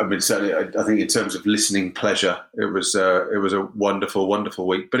 Certainly, I think in terms of listening pleasure, it was a wonderful, wonderful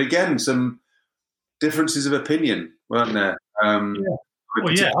week. But again, some differences of opinion, weren't there? Hold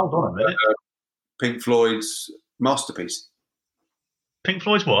on a minute. Pink Floyd's Masterpiece. Pink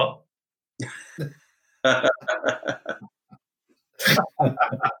Floyd's what?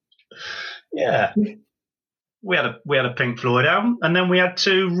 Yeah, we had a Pink Floyd album, and then we had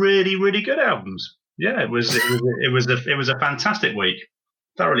 2 really, really good albums. Yeah, it was a fantastic week.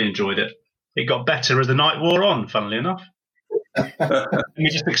 Thoroughly enjoyed it. It got better as the night wore on. Funnily enough, let me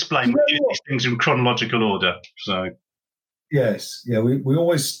just explain. We do these things in chronological order. So yes, yeah, we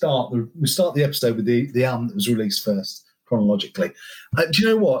always start the episode with the album that was released first chronologically. Do you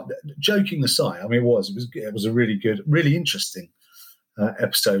know what? Joking aside, I mean, it was a really good, really interesting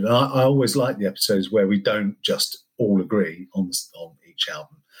episode. And I always like the episodes where we don't just all agree on each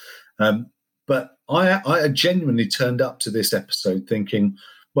album. But I genuinely turned up to this episode thinking,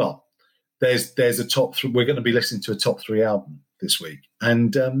 well, there's a top 3. We're going to be listening to a top 3 album this week,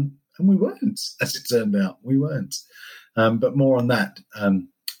 and we weren't. As it turned out, we weren't. But more on that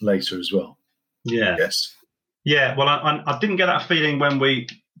later as well. Yeah. Yes. Yeah. Well, I didn't get that feeling when we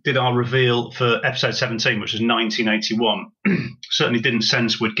did our reveal for episode 17, which was 1981. Certainly didn't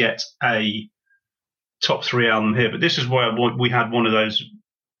sense we'd get a top 3 album here, but this is where we had one of those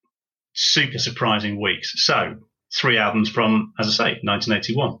super surprising weeks. So 3 albums from, as I say,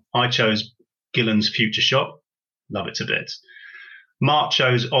 1981. I chose Gillan's Future Shock. Love it to bits. Mark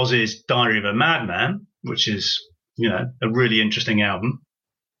chose Ozzy's Diary of a Madman, which is, a really interesting album.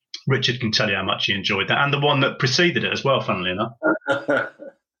 Richard can tell you how much he enjoyed that, and the one that preceded it as well, funnily enough.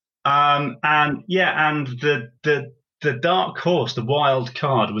 And the dark horse, the wild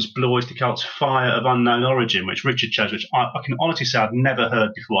card, was Blue Oyster Cult's Fire of Unknown Origin, which Richard chose, which I can honestly say I'd never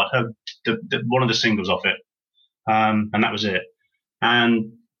heard before. I'd heard one of the singles off it, and that was it.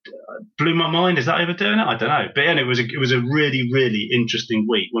 And blew my mind. Is that overdoing it? I don't know. But anyway, it was a really, really interesting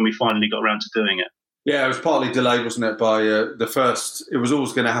week when we finally got around to doing it. Yeah, it was partly delayed, wasn't it, by the first. It was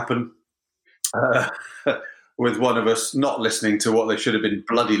always going to happen with one of us not listening to what they should have been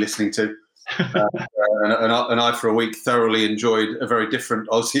bloody listening to. And I, for a week, thoroughly enjoyed a very different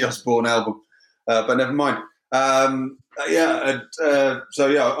Ozzy Osbourne album. But never mind. I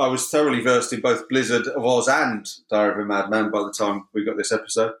was thoroughly versed in both Blizzard of Oz and Diary of a Madman by the time we got this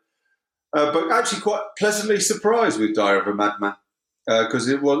episode. But actually quite pleasantly surprised with Diary of a Madman. Because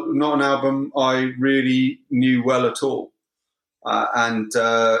it was not an album I really knew well at all, and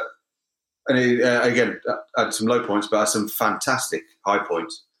it, again had some low points, but had some fantastic high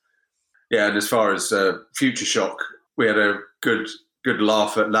points. Yeah, and as far as Future Shock, we had a good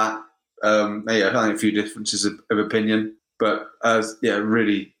laugh at that. I think a few differences of opinion, but it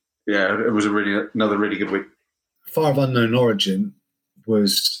was another really good week. Fire of Unknown Origin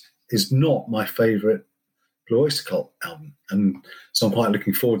is not my favourite Blue Oyster Cult album. And so I'm quite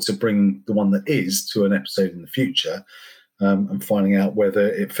looking forward to bringing the one that is to an episode in the future, and finding out whether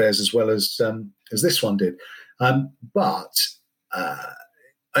it fares as well as this one did. But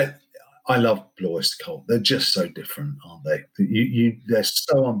I love Blue Oyster Cult. They're just so different, aren't they? They're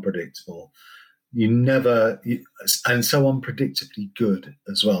so unpredictable. And so unpredictably good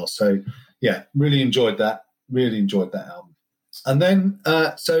as well. So yeah, really enjoyed that. Really enjoyed that album. And then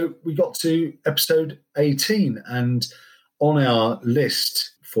so we got to episode 18, and on our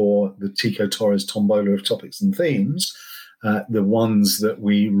list for the Tico Torres Tombola of topics and themes, the ones that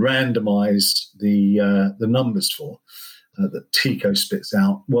we randomised the numbers for, that Tico spits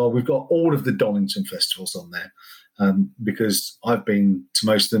out. Well, we've got all of the Donington festivals on there, because I've been to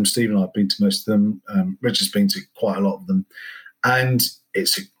most of them. Steve and I have been to most of them. Richard's been to quite a lot of them, and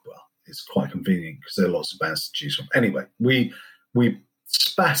it's quite convenient because there are lots of bands to choose from. Anyway, we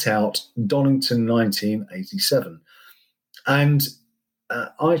spat out Donington 1987, and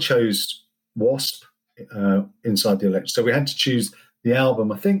I chose Wasp, Inside the Electric. So we had to choose the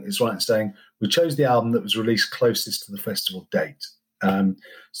album. I think it's right in saying we chose the album that was released closest to the festival date.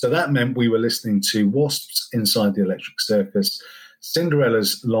 So that meant we were listening to Wasp's Inside the Electric Circus,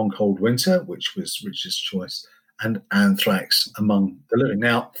 Cinderella's Long Cold Winter, which was Richard's choice, and Anthrax Among the Living.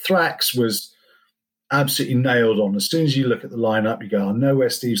 Now, Thrax was absolutely nailed on. As soon as you look at the lineup, you go, I know where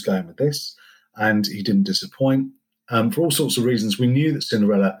Steve's going with this, and he didn't disappoint. For all sorts of reasons, we knew that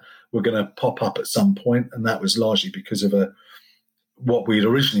Cinderella were going to pop up at some point, and that was largely because of what we'd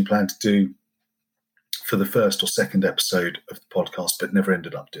originally planned to do for the first or second episode of the podcast, but never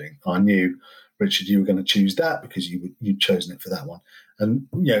ended up doing. I knew, Richard, you were going to choose that because you'd chosen it for that one. And,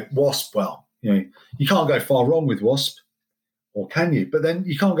 Wasp, well, you can't go far wrong with Wasp, or can you? But then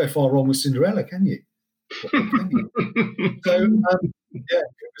you can't go far wrong with Cinderella, can you? Can you? So, it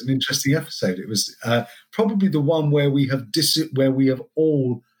was an interesting episode. It was probably the one where we have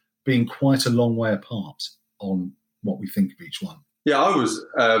all been quite a long way apart on what we think of each one. Yeah, I was.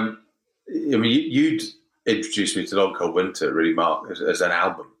 You'd introduced me to Long Cold Winter, really, Mark, as an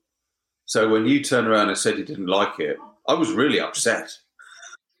album. So when you turned around and said you didn't like it, I was really upset.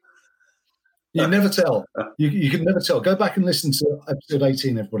 You never tell. You can never tell. Go back and listen to episode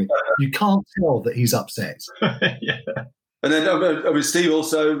 18, everybody. You can't tell that he's upset. Yeah. And then, Steve,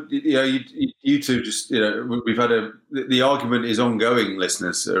 also, you two just, we've had the argument is ongoing,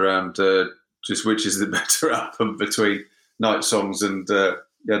 listeners, around just which is the better album between Night Songs and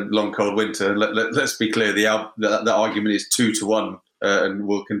Long Cold Winter. Let's be clear, the argument is 2-1, and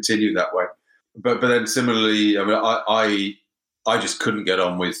will continue that way. But then similarly, I just couldn't get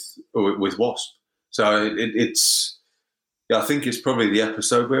on with Wasp. So it's I think it's probably the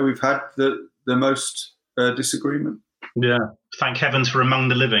episode where we've had the most disagreement. Yeah, thank heavens for Among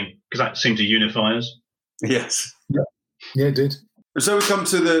the Living, because that seemed to unify us. Yes. Yeah, it did. So we come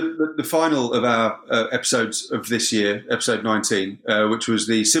to the final of our episodes of this year, episode 19, which was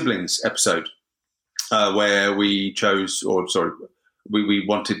the siblings episode, where we we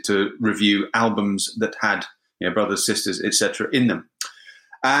wanted to review albums that had brothers, sisters, etc. in them.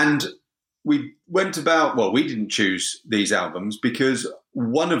 And we went about, we didn't choose these albums because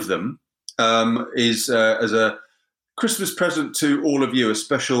one of them is as a Christmas present to all of you, a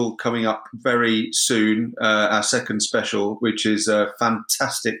special coming up very soon, our second special, which is a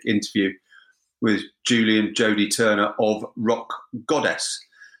fantastic interview with Julie and Jodie Turner of Rock Goddess.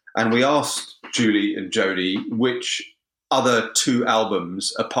 And we asked Julie and Jodie which other two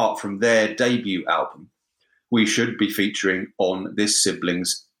albums, apart from their debut album, we should be featuring on this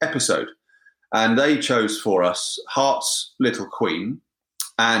siblings episode. And they chose for us Heart's Little Queen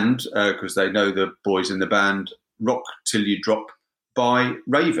and, because they know the boys in the band, Rock Till You Drop by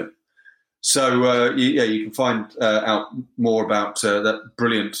Raven. So, you can find out more about that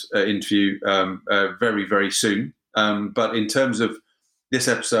brilliant interview very, very soon. But in terms of this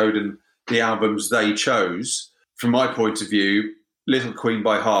episode and the albums they chose, from my point of view, Little Queen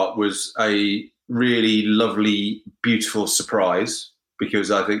by Heart was a really lovely, beautiful surprise because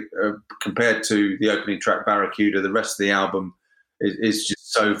I think compared to the opening track, Barracuda, the rest of the album is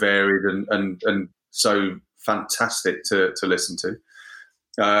just so varied and so fantastic to listen to.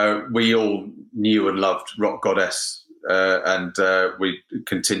 We all knew and loved Rock Goddess, and we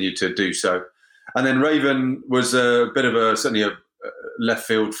continue to do so. And then Raven was a bit of certainly a left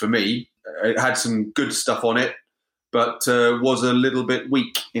field for me. It had some good stuff on it, but was a little bit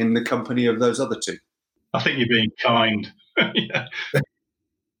weak in the company of those other two. I think you're being kind. I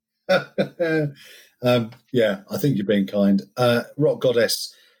think you're being kind. Rock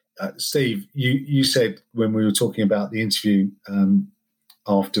Goddess, Steve, you said when we were talking about the interview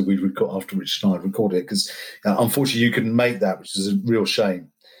after Rich and I recorded it, because unfortunately you couldn't make that, which is a real shame.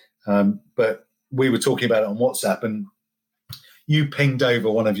 But we were talking about it on WhatsApp, and you pinged over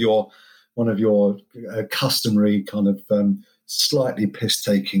one of your customary kind of slightly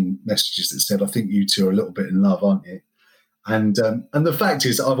piss-taking messages that said, "I think you two are a little bit in love, aren't you?" And the fact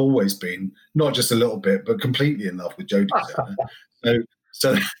is, I've always been not just a little bit, but completely in love with Jodie.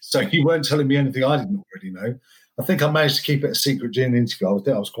 So you weren't telling me anything I didn't already know. I think I managed to keep it a secret during the interview.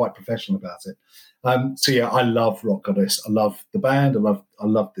 I was quite professional about it. So yeah, I love Rock Goddess. I love the band. I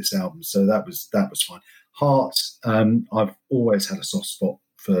love this album. So that was fine. Heart. I've always had a soft spot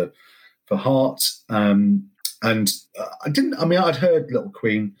for Heart. And I'd heard Little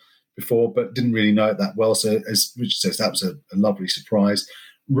Queen before, but didn't really know it that well. So as Richard says, that was a lovely surprise.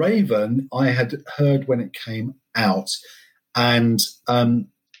 Raven, I had heard when it came out, and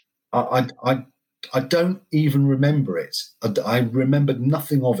I don't even remember it. I remembered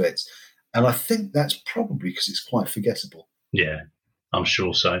nothing of it. And I think that's probably because it's quite forgettable. Yeah, I'm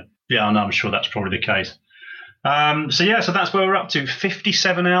sure so. Yeah, I'm sure that's probably the case. So that's where we're up to.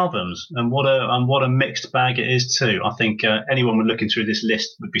 57 albums, and what a mixed bag it is too. I think anyone looking through this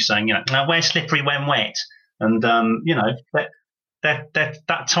list would be saying, now where's Slippery When Wet? And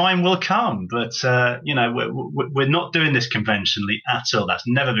that time will come. But we're not doing this conventionally at all. That's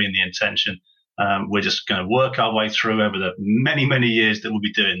never been the intention. We're just going to work our way through over the many, many years that we'll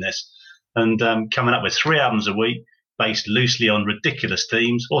be doing this, and coming up with 3 albums a week based loosely on ridiculous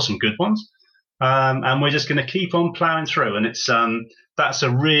themes or some good ones. And we're just going to keep on ploughing through. And it's that's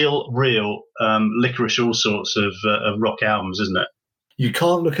a real Licorice All Sorts of rock albums, isn't it? You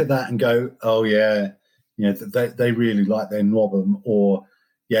can't look at that and go, oh, yeah, they really like their Nobbum, or,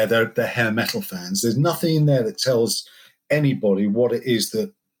 yeah, they're hair metal fans. There's nothing in there that tells anybody what it is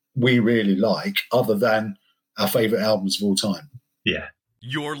that we really like, other than our favourite albums of all time. Yeah.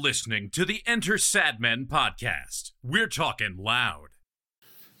 You're listening to the Enter Sadmen podcast. We're talking loud.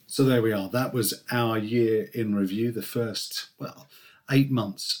 So there we are. That was our year in review, the first, 8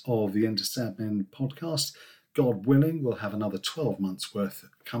 months of the Enter Sadmen podcast. God willing, we'll have another 12 months worth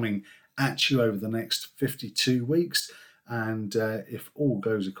coming at you over the next 52 weeks. And if all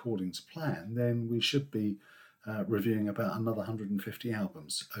goes according to plan, then we should be reviewing about another 150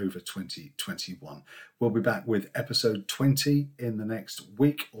 albums over 2021. We'll be back with episode 20 in the next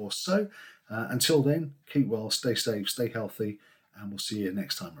week or so. Until then, keep well, stay safe, stay healthy, and we'll see you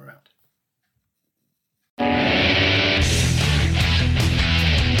next time around.